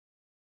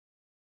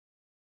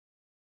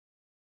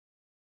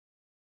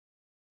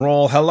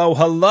Roll,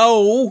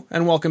 hello,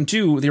 and welcome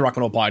to the Rock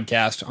and Roll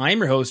Podcast. I am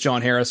your host,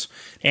 John Harris,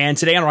 and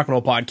today on Rock and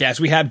Roll Podcast,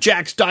 we have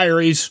JAX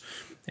DIARIES,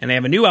 and they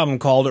have a new album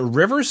called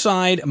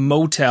Riverside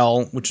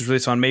Motel, which was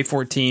released on May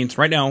 14th.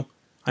 Right now,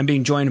 I'm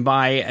being joined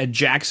by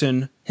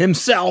Jaxon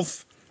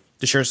himself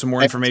to share some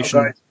more information.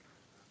 Okay.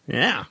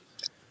 Yeah.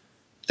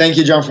 Thank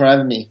you, John, for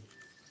having me.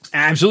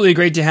 Absolutely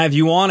great to have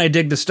you on. I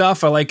dig the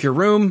stuff. I like your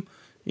room.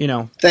 You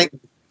know. Thank you.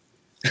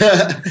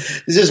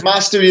 This is my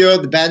studio,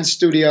 the band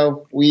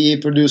studio. We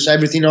produce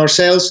everything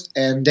ourselves,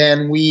 and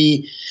then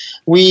we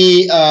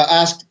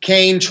asked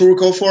Kane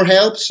Turco for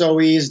help. So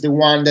he's the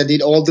one that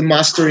did all the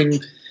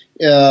mastering.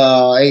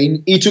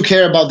 He took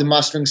care about the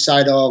mastering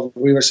side of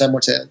Riverside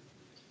Motel.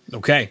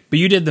 Okay, but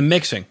you did the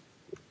mixing.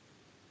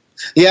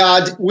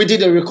 Yeah, we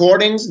did the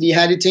recordings, the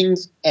editing,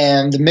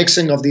 and the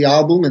mixing of the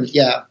album, and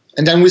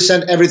then we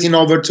sent everything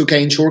over to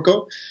Kane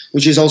Turco,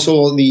 which is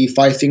also the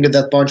Five Finger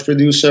Death Punch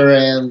producer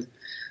and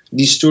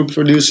the tour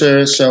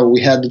producer, so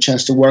we had the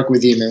chance to work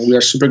with him, and we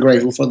are super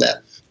grateful for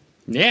that.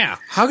 Yeah.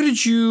 How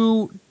did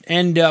you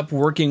end up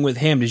working with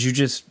him? Did you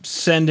just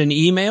send an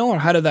email, or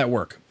how did that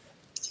work?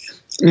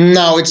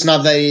 No, it's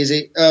not that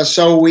easy.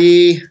 So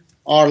we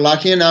are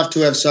lucky enough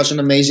to have such an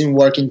amazing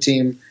working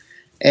team,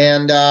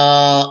 and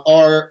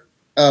our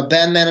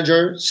band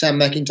manager, Sam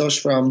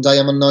McIntosh from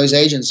Diamond Noise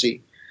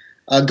Agency,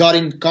 got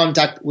in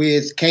contact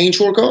with Kane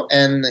Turco,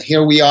 and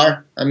here we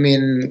are. I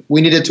mean,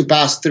 we needed to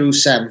pass through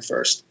Sam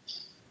first.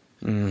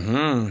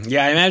 Mm-hmm.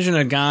 Yeah, I imagine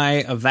a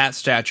guy of that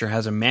stature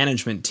has a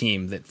management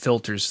team that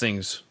filters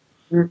things.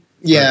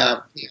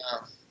 Yeah.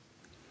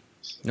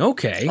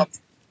 Okay.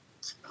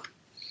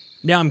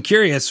 Now I'm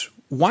curious,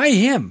 why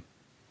him?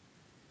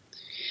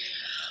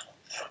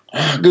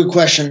 Good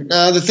question.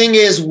 The thing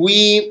is,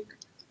 we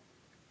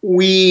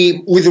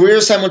with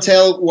Riverside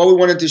Motel, what we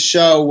wanted to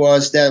show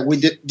was that we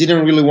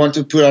didn't really want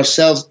to put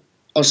ourselves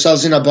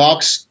in a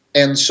box,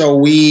 and so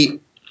we.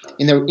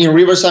 In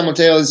Riverside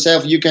Motel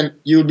itself,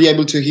 you'll be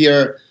able to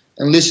hear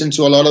and listen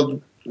to a lot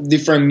of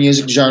different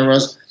music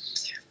genres.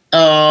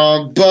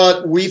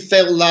 But we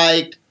felt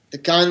like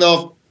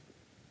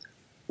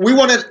we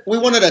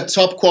wanted a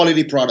top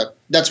quality product.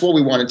 That's what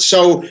we wanted.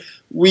 So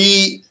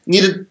we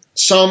needed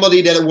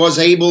somebody that was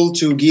able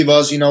to give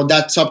us,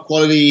 that top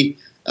quality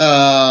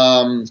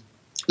to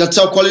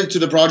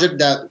the project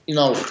that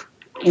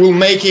will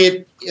make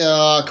it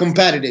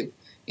competitive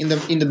in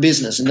the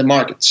business, in the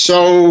market.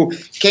 So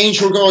Kane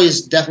Turco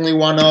is definitely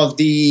one of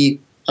the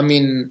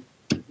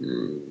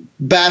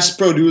best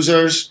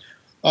producers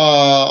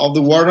of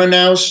the world right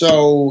now.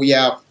 So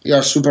yeah, we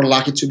are super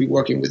lucky to be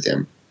working with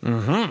him.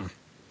 Mm-hmm.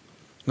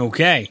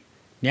 Okay,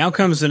 now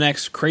comes the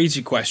next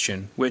crazy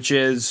question, which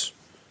is,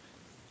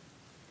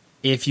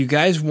 if you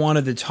guys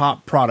wanted the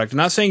top product, I'm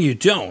not saying you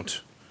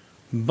don't,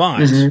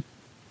 but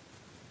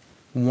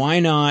why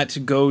not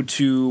go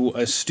to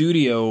a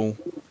studio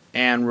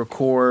and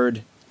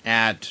record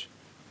at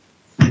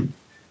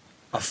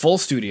a full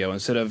studio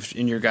instead of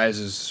in your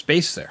guys'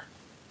 space there?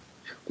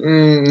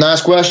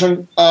 Nice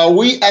question.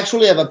 We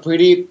actually have a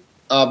pretty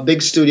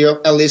big studio,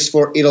 at least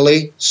for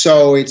Italy,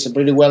 so it's a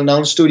pretty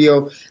well-known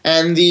studio,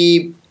 and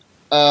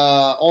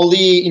all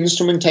the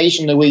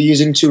instrumentation that we're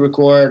using to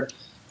record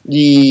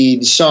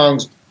the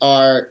songs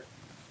are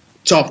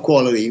top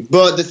quality.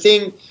 But the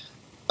thing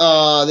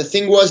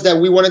was that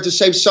we wanted to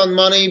save some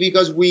money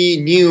because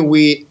we knew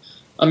we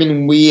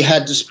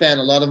had to spend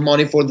a lot of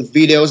money for the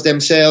videos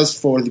themselves,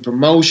 for the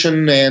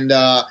promotion, and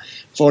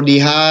for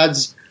the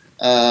ads.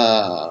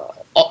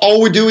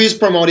 All we do is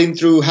promoting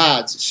through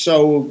ads.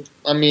 So,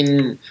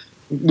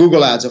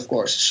 Google ads, of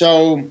course.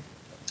 So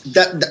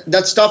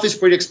that stuff is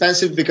pretty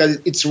expensive because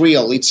it's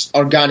real, it's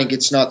organic,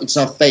 it's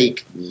not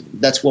fake.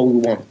 That's what we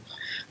want.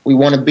 We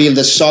want to build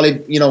a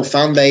solid,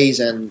 fan base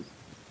and,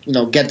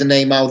 get the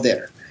name out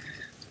there.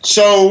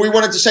 So we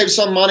wanted to save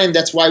some money, and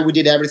that's why we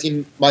did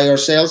everything by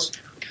ourselves.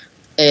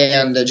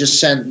 And just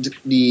sent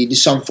the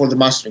song for the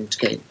mastering to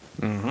Kane.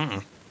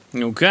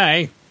 Mm-hmm.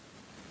 Okay.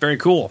 Very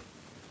cool.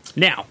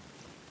 Now,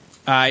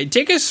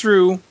 take us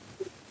through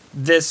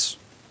these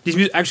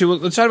actually,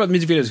 let's talk about the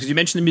music videos, because you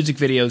mentioned the music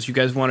videos. You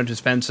guys wanted to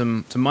spend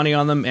some money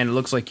on them, and it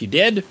looks like you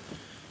did.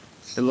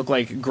 They look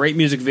like great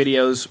music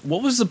videos.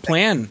 What was the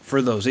plan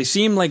for those? They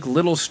seem like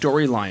little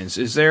storylines.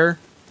 Is there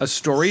a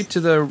story to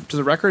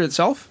the record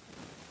itself?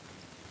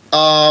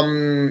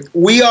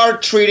 We are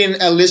treating,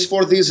 at least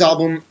for this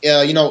album,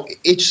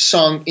 each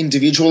song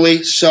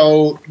individually.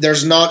 So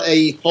there's not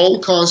a whole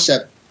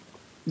concept.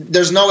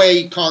 There's no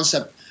a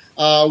concept.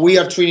 We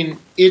are treating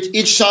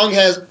each song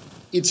has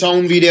its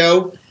own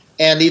video,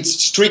 and it's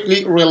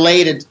strictly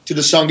related to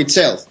the song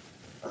itself.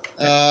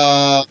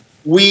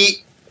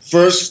 We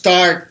first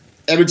start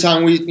every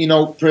time we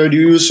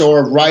produce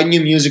or write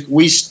new music.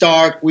 We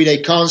start with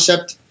a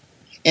concept,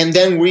 and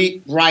then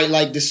we write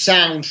like the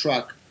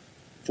soundtrack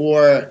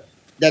for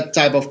that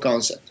type of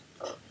concept.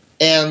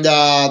 And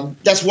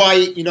that's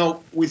why,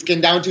 with Came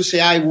Down to Say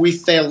I, we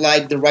felt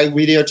like the right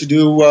video to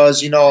do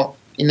was, in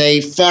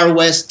a Far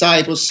West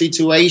type of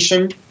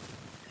situation.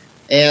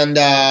 And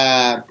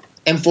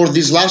for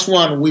this last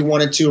one, we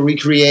wanted to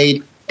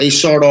recreate a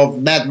sort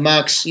of Mad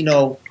Max,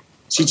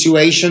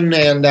 situation,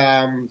 and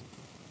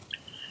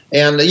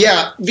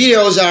yeah,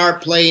 videos are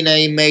playing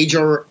a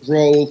major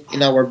role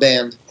in our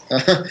band.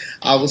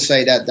 I will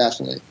say that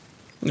definitely.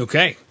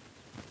 Okay.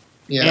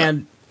 Yeah.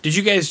 And did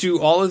you guys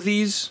do all of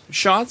these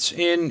shots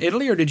in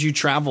Italy, or did you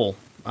travel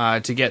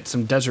to get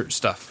some desert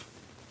stuff?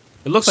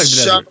 It looks like the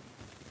desert.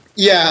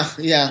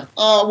 Yeah.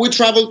 We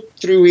traveled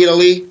through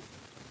Italy,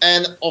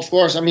 and of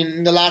course, I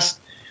mean, the last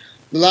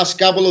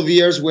couple of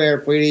years were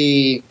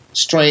pretty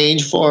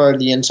strange for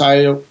the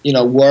entire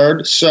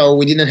world. So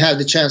we didn't have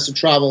the chance to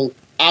travel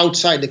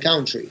outside the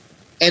country,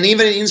 and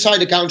even inside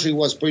the country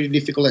was pretty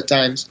difficult at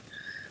times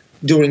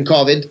during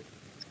COVID.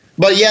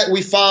 But yet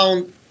we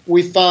found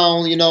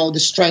the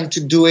strength to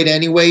do it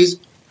anyways.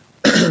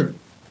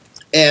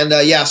 And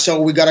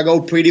so we gotta go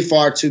pretty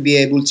far to be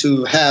able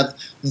to have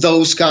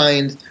those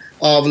kind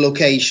of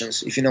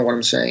locations, if you know what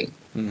I'm saying.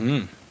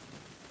 Mm-hmm.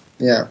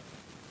 Yeah.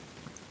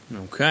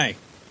 Okay.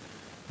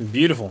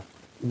 Beautiful.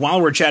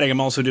 While we're chatting,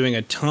 I'm also doing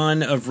a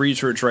ton of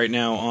research right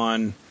now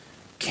on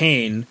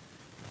Kane,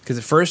 because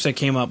at first I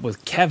came up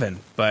with Kevin,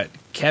 but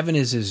Kevin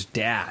is his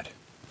dad.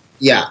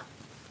 Yeah,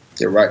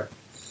 you're right.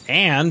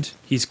 And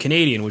he's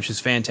Canadian, which is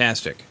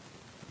fantastic.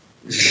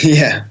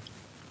 Yeah.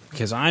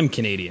 Because I'm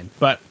Canadian,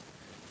 but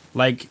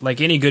like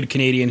any good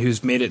Canadian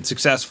who's made it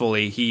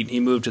successfully, he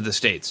moved to the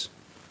States.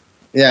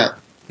 Yeah.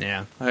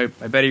 Yeah. I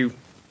bet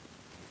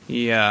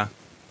he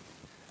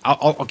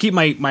I'll keep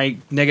my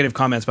negative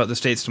comments about the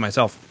States to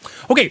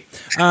myself. Okay.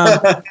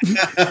 I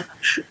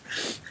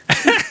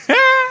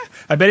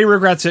bet he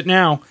regrets it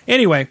now.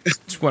 Anyway,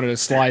 just wanted to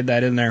slide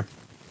that in there.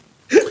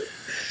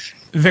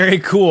 Very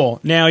cool.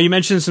 Now, you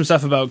mentioned some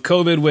stuff about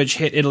COVID, which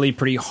hit Italy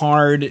pretty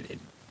hard.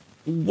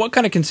 What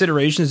kind of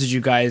considerations did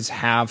you guys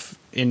have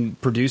in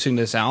producing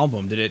this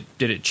album? Did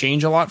it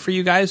change a lot for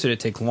you guys? Did it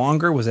take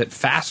longer? Was it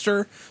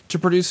faster to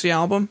produce the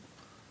album?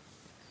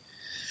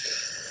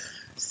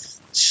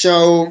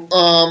 So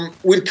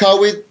with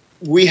COVID,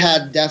 we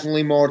had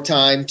definitely more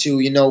time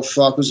to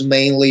focus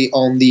mainly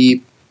on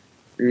the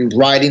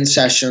writing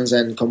sessions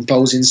and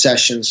composing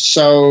sessions.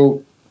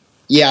 So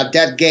yeah,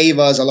 that gave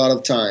us a lot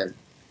of time.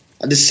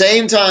 At the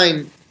same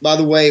time, by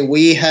the way,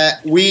 we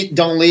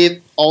don't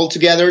live all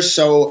together,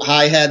 so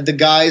I had the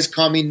guys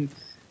coming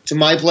to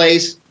my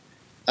place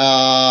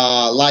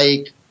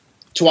like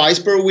twice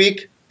per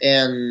week,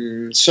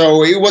 and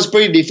so it was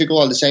pretty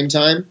difficult at the same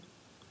time.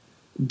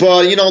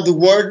 But the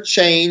world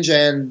changed,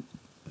 and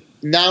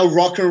now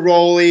rock and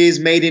roll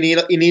is made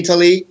in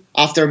Italy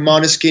after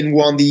Måneskin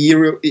won the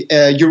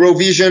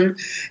Eurovision,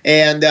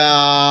 and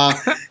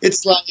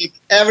it's like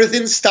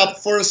everything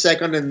stopped for a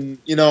second, and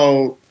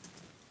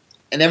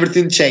and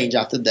everything changed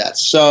after that.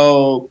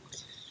 So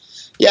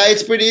yeah,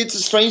 it's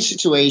a strange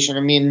situation. I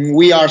mean,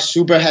 we are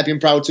super happy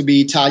and proud to be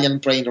Italian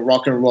playing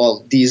rock and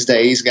roll these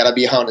days, gotta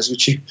be honest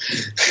with you.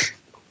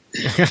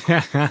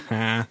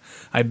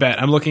 I bet.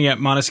 I'm looking at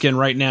Måneskin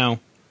right now.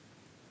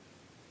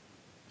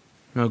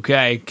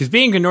 Okay, because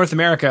being in North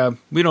America,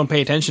 we don't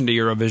pay attention to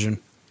Eurovision.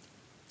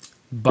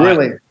 But,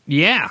 really?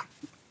 Yeah.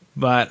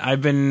 But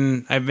I've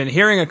been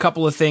hearing a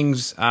couple of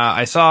things.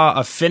 I saw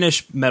a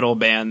Finnish metal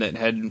band that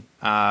had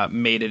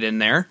made it in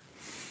there.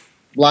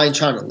 Blind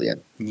Channel, yeah.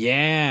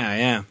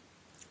 Yeah.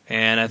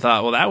 And I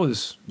thought, well, that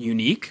was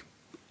unique.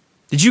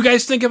 Did you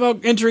guys think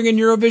about entering in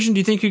Eurovision? Do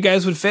you think you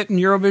guys would fit in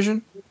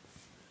Eurovision?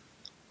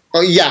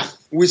 Oh yeah,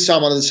 with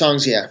some of the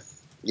songs, yeah.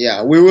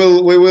 Yeah, we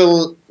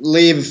will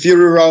leave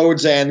Fury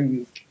Roads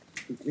and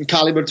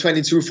Caliber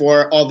 22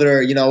 for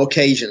other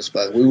occasions,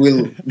 but we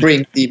will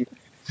bring the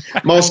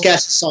most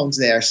cast songs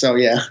there. So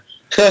yeah.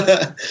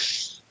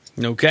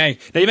 Okay.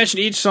 Now you mentioned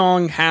each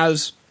song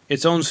has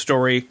its own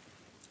story.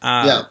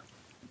 Yeah.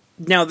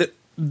 Now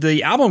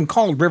the album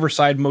called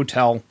Riverside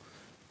Motel,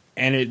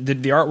 and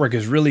the artwork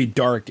is really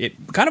dark. It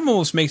kind of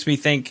almost makes me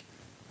think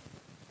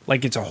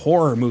like it's a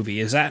horror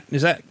movie. Is that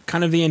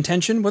kind of the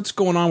intention? What's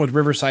going on with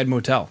Riverside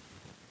Motel?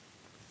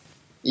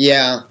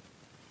 Yeah.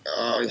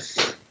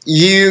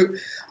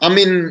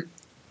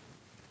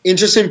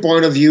 Interesting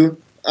point of view.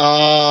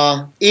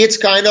 It's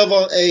kind of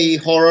a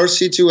horror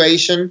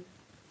situation.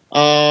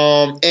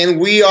 And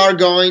we are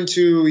going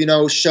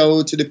to,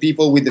 show to the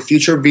people with the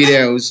future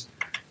videos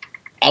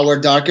our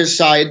darker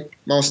side,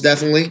 most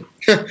definitely.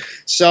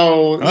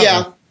 So, Uh-oh.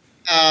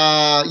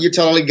 yeah, you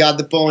totally got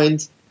the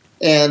point.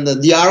 And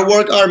the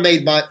artwork are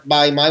made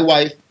by my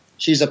wife.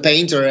 She's a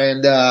painter,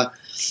 and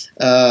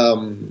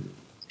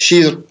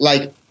she's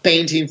like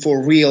painting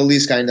for real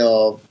these kind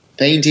of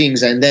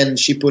paintings, and then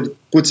she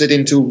puts it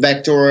into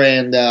vector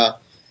and to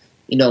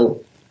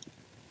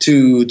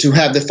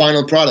have the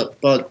final product.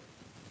 But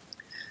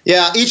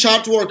yeah, each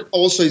artwork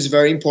also is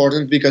very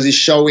important because it's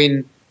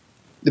showing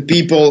the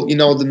people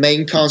the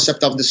main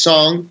concept of the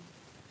song.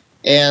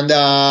 And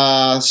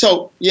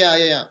so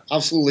yeah,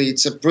 absolutely,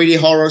 it's a pretty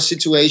horror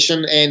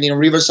situation. And in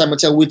Riverside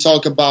Motel, we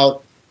talk a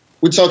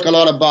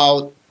lot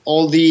about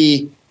all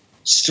the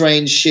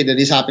strange shit that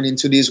is happening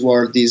to this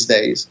world these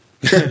days.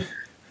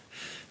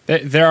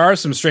 There are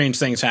some strange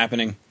things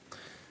happening.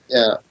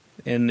 Yeah.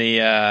 In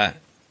the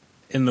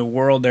in the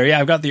world there. Yeah,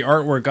 I've got the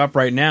artwork up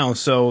right now,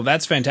 so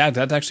that's fantastic.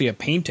 That's actually a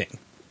painting.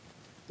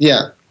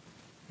 Yeah.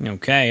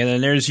 Okay, and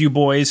then there's you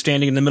boys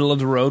standing in the middle of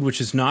the road,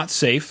 which is not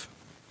safe.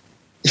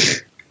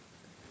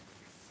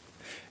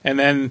 And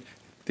then,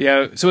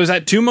 so is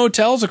that 2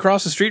 motels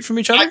across the street from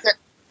each other?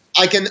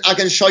 I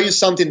can show you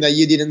something that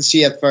you didn't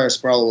see at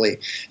first, probably.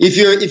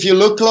 If you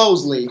look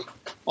closely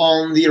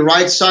on the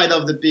right side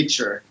of the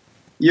picture,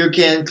 you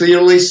can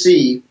clearly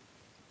see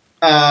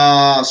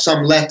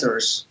some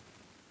letters.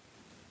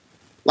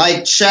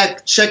 Like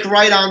check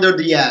right under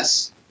the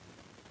S.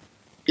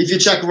 If you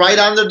check right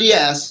under the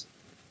S,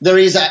 there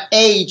is a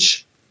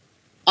H,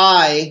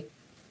 I.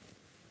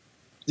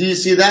 Do you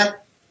see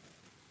that?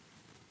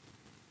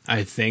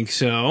 I think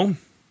so.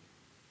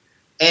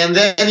 And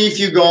then if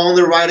you go on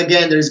the right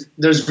again,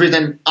 there's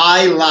written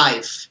I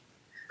Life.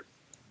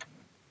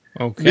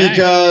 Okay.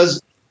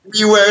 Because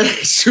we were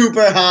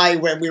super high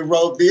when we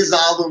wrote this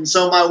album,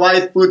 so my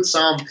wife put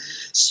some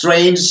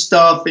strange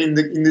stuff in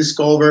this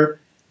cover,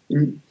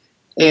 and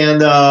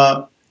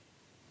yeah,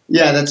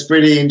 that's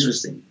pretty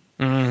interesting.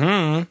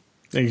 Mm-hmm.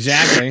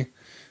 Exactly.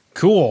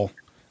 Cool.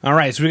 All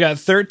right, so we got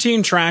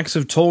 13 tracks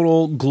of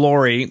Total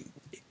Glory.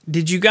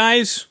 Did you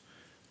guys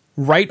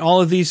write all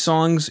of these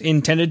songs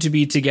intended to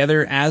be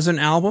together as an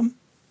album?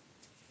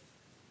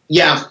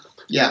 Yeah,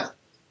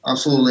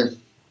 absolutely.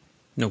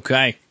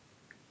 Okay.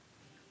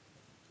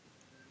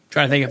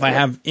 Trying to think if I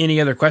have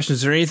any other questions.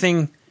 Is there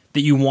anything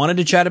that you wanted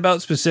to chat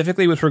about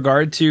specifically with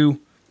regard to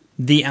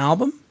the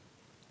album?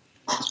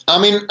 I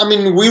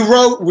mean, we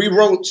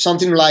wrote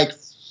something like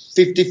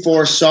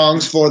 54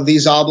 songs for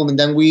this album, and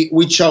then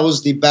we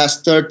chose the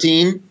best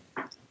 13.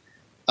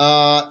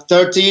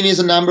 13 is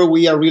a number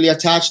we are really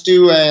attached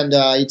to, and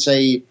it's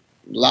a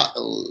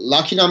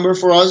lucky number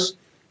for us.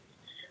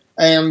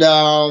 And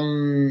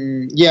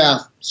yeah,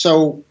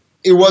 so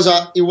it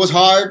was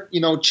hard,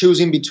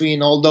 choosing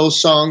between all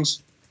those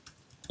songs,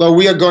 but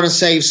we are going to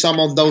save some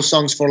of those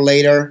songs for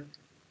later.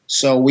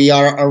 So we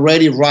are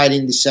already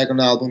writing the second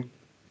album,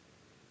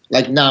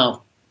 like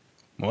now.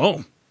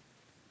 Whoa.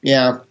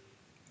 Yeah.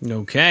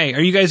 Okay.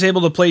 Are you guys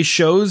able to play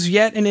shows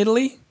yet in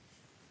Italy?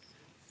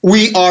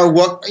 We are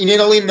in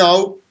Italy.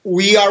 No,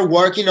 we are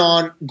working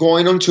on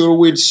going on tour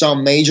with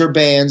some major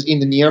bands in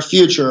the near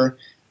future.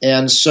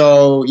 And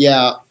so,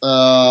 yeah,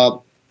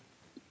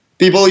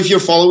 people, if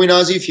you're following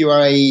us, if you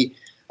are a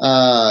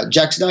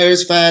JAX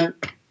DIARIES fan,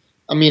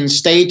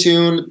 stay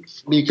tuned,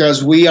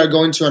 because we are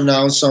going to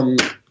announce some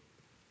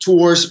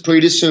tours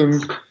pretty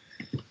soon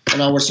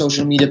on our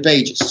social media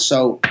pages.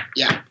 So,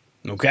 yeah.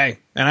 Okay.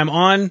 And I'm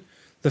on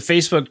the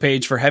Facebook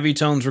page for Heavy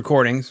Tones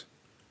Recordings,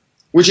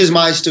 which is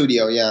my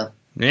studio. Yeah.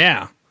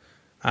 Yeah.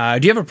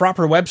 Do you have a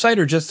proper website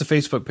or just the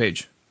Facebook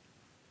page?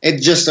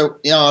 It's just a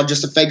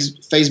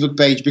Facebook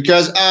page,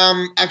 because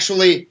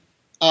actually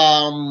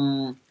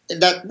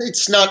that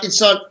it's not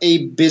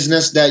a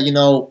business that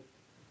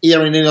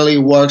here in Italy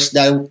works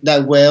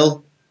that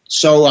well.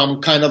 So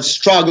I'm kind of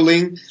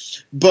struggling,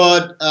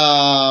 but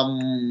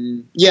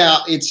yeah,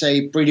 it's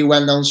a pretty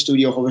well-known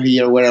studio over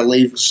here where I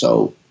live.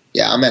 So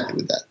yeah, I'm happy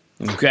with that.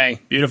 Okay,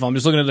 beautiful. I'm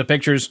just looking at the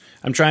pictures.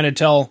 I'm trying to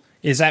tell,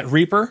 is that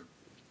Reaper?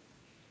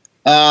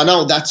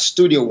 No, that's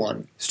Studio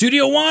One.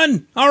 Studio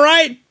One. All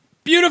right,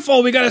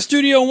 beautiful. We got a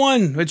Studio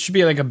One. It should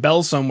be like a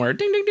bell somewhere.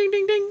 Ding, ding, ding,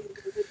 ding, ding.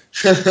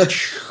 Yeah.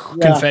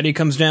 Confetti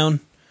comes down.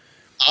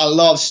 I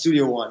love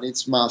Studio One.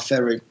 It's my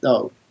favorite.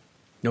 Oh.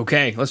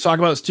 Okay, let's talk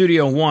about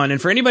Studio One.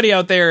 And for anybody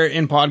out there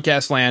in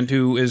podcast land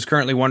who is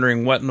currently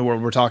wondering what in the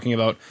world we're talking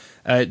about,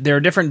 there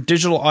are different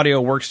digital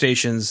audio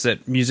workstations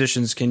that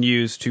musicians can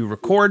use to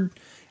record,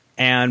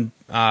 and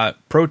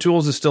Pro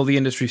Tools is still the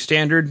industry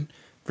standard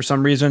for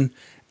some reason.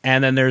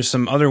 And then there's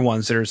some other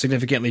ones that are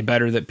significantly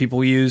better that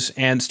people use.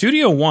 And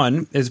Studio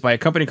One is by a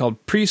company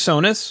called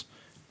PreSonus,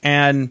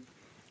 and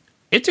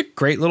it's a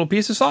great little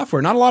piece of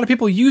software. Not a lot of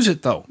people use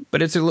it, though,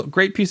 but it's a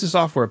great piece of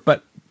software.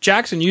 But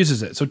Jaxon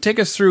uses it. So take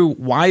us through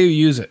why you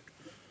use it.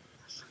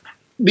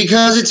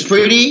 Because it's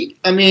pretty,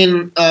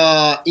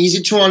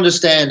 easy to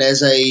understand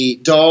as a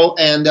DAW,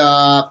 and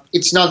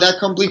it's not that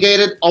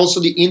complicated. Also,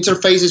 the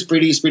interface is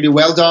pretty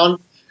well done,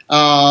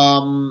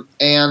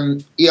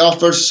 and it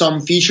offers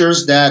some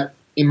features that,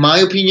 in my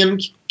opinion,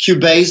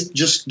 Cubase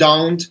just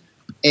don't,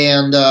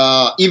 and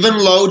even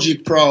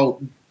Logic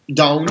Pro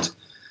don't.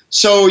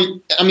 So,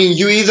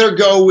 you either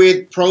go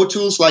with Pro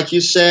Tools, like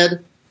you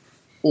said,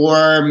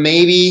 or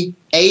maybe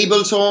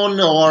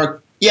Ableton,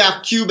 or,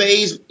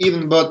 Cubase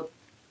even, but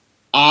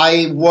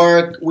I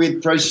work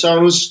with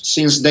PreSonus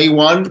since day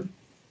one,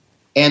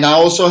 and I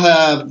also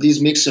have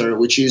this mixer,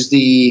 which is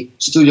the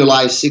Studio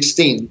Live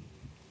 16.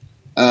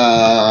 So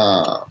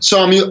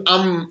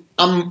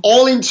I'm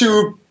all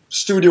into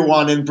Studio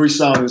One and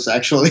PreSonus,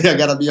 actually. I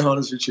gotta be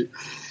honest with you.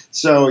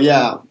 So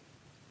yeah.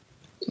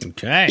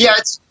 Okay. Yeah,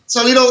 it's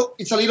a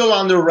little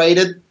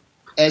underrated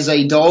as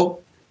a DAW,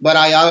 but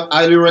I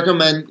highly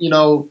recommend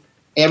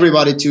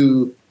everybody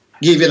to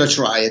give it a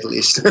try at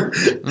least.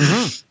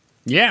 Mm-hmm.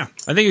 Yeah,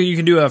 I think you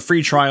can do a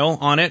free trial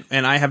on it,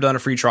 and I have done a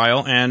free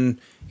trial, and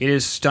it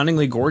is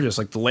stunningly gorgeous.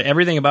 Like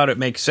everything about it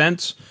makes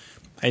sense.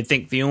 I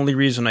think the only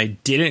reason I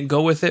didn't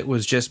go with it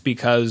was just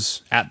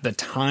because at the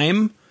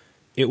time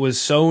it was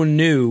so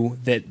new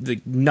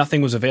that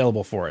nothing was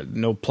available for it.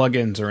 No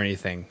plugins or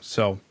anything.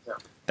 So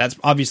that's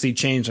obviously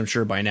changed, I'm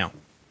sure, by now.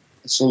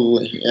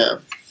 Absolutely, yeah.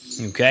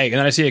 Okay, and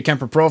then I see a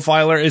Kemper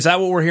Profiler. Is that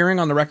what we're hearing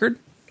on the record?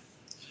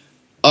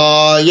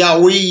 Yeah,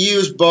 we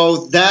use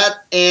both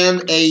that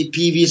and a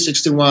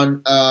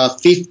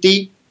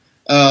PV6150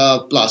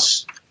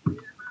 plus.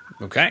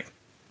 Okay.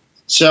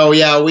 So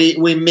yeah,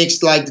 we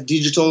mixed like the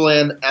digital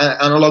and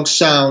analog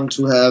sound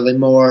to have a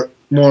more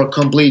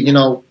complete,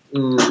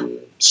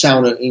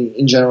 sound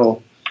in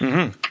general.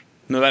 Mm-hmm.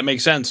 No, that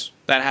makes sense.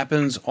 That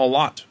happens a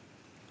lot.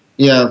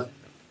 Yeah.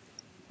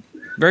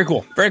 Very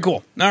cool. Very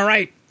cool. All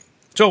right.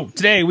 So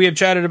today we have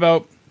chatted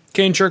about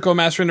Kane Churko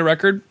mastering the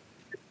record.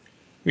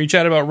 We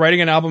chatted about writing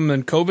an album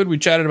and COVID. We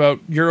chatted about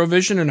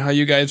Eurovision and how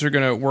you guys are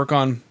going to work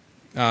on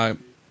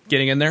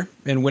getting in there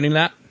and winning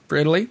that for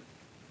Italy.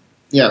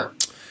 Yeah.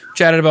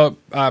 Chatted about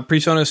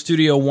Presona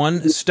Studio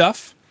One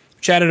stuff.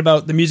 Chatted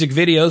about the music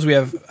videos. We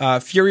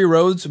have Fury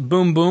Road's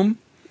Boom Boom,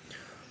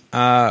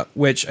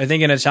 which I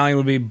think in Italian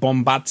would be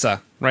Bombazza,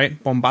 right?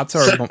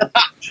 Bombazza or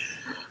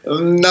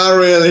Not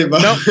really,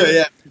 but nope.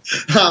 Yeah.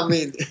 I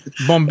mean,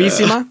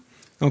 Bombissima?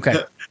 Okay.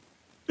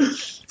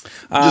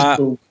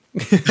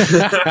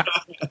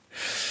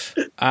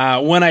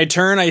 When I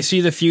Turn, I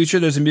See the Future.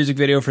 There's a music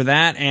video for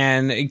that,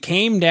 and it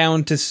came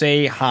down to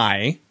Say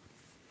Hi.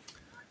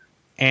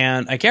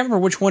 And I can't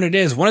remember which one it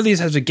is. One of these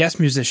has a guest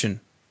musician.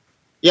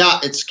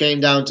 Yeah, it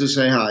came down to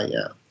Say Hi,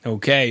 yeah.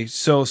 Okay,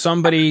 so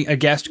a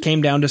guest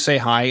came down to say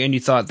hi, and you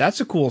thought, that's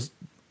a cool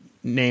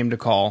name to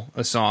call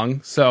a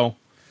song, so...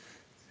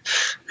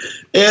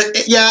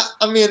 Yeah,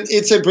 I mean,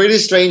 it's a pretty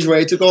strange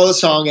way to call a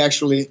song,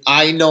 actually.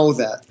 I know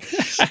that.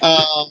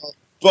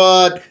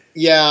 But,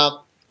 yeah,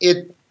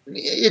 it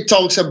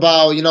talks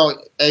about,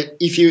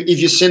 if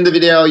you've seen the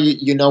video,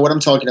 you know what I'm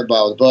talking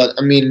about. But,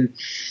 I mean,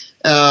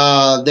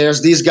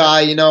 there's this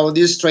guy,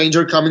 this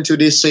stranger coming to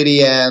this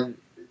city, and,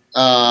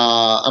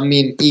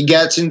 he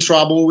gets in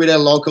trouble with a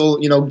local,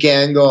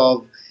 gang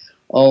of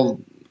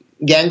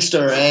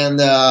gangster, and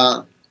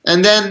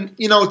then,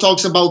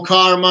 talks about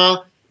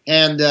karma.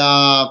 And,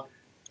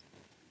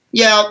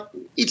 yeah,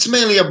 it's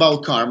mainly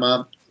about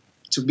karma,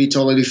 to be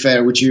totally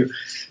fair with you.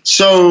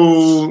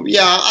 So,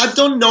 yeah, I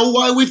don't know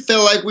why we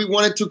felt like we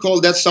wanted to call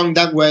that song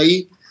that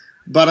way,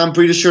 but I'm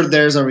pretty sure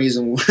there's a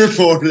reason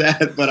for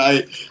that, but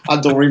I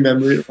don't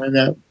remember it right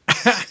now.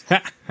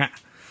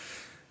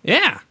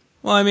 Yeah.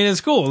 Well, I mean,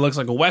 it's cool. It looks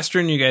like a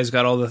Western. You guys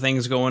got all the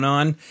things going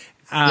on.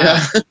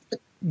 Yeah.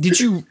 Did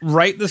you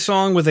write the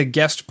song with a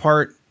guest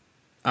part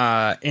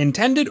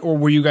intended, or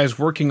were you guys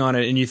working on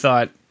it and you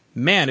thought,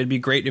 man, it'd be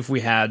great if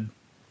we had...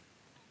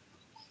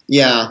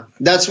 Yeah,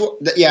 that's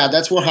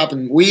what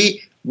happened.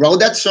 We wrote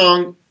that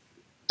song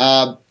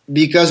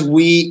because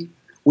we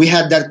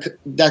had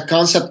that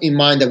concept in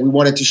mind that we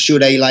wanted to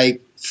shoot a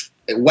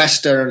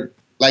Western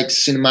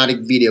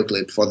cinematic video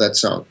clip for that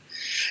song.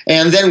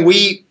 And then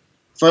we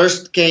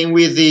first came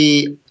with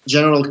the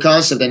general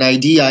concept and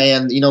idea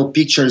and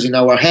pictures in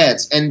our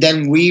heads, and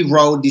then we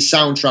wrote the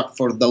soundtrack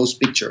for those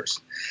pictures.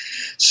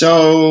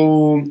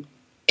 So,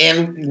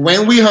 and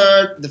when we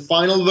heard the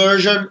final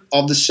version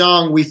of the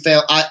song,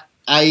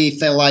 I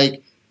felt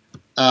like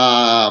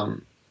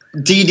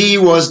Didi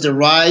was the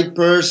right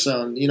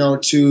person,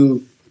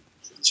 to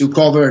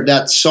cover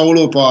that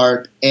solo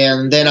part.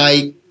 And then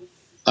I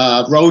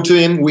wrote to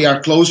him. We are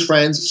close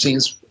friends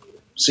since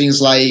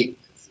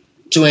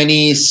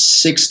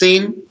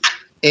 2016,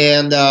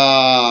 and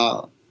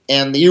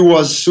he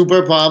was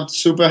super pumped,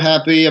 super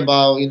happy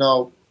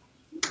about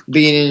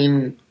being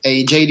in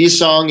a JD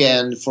song,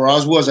 and for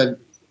us was an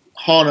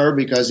honor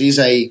because he's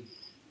a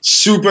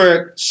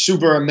super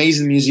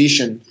amazing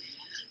musician,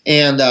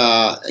 and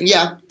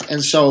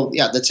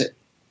that's it.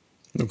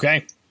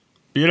 Okay,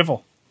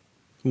 beautiful.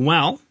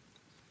 Well,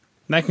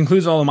 that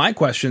concludes all of my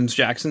questions,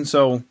 Jaxon.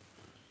 So,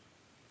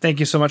 thank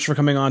you so much for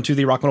coming on to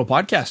the Rock Metal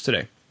Podcast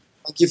today.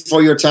 Thank you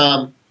for your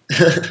time.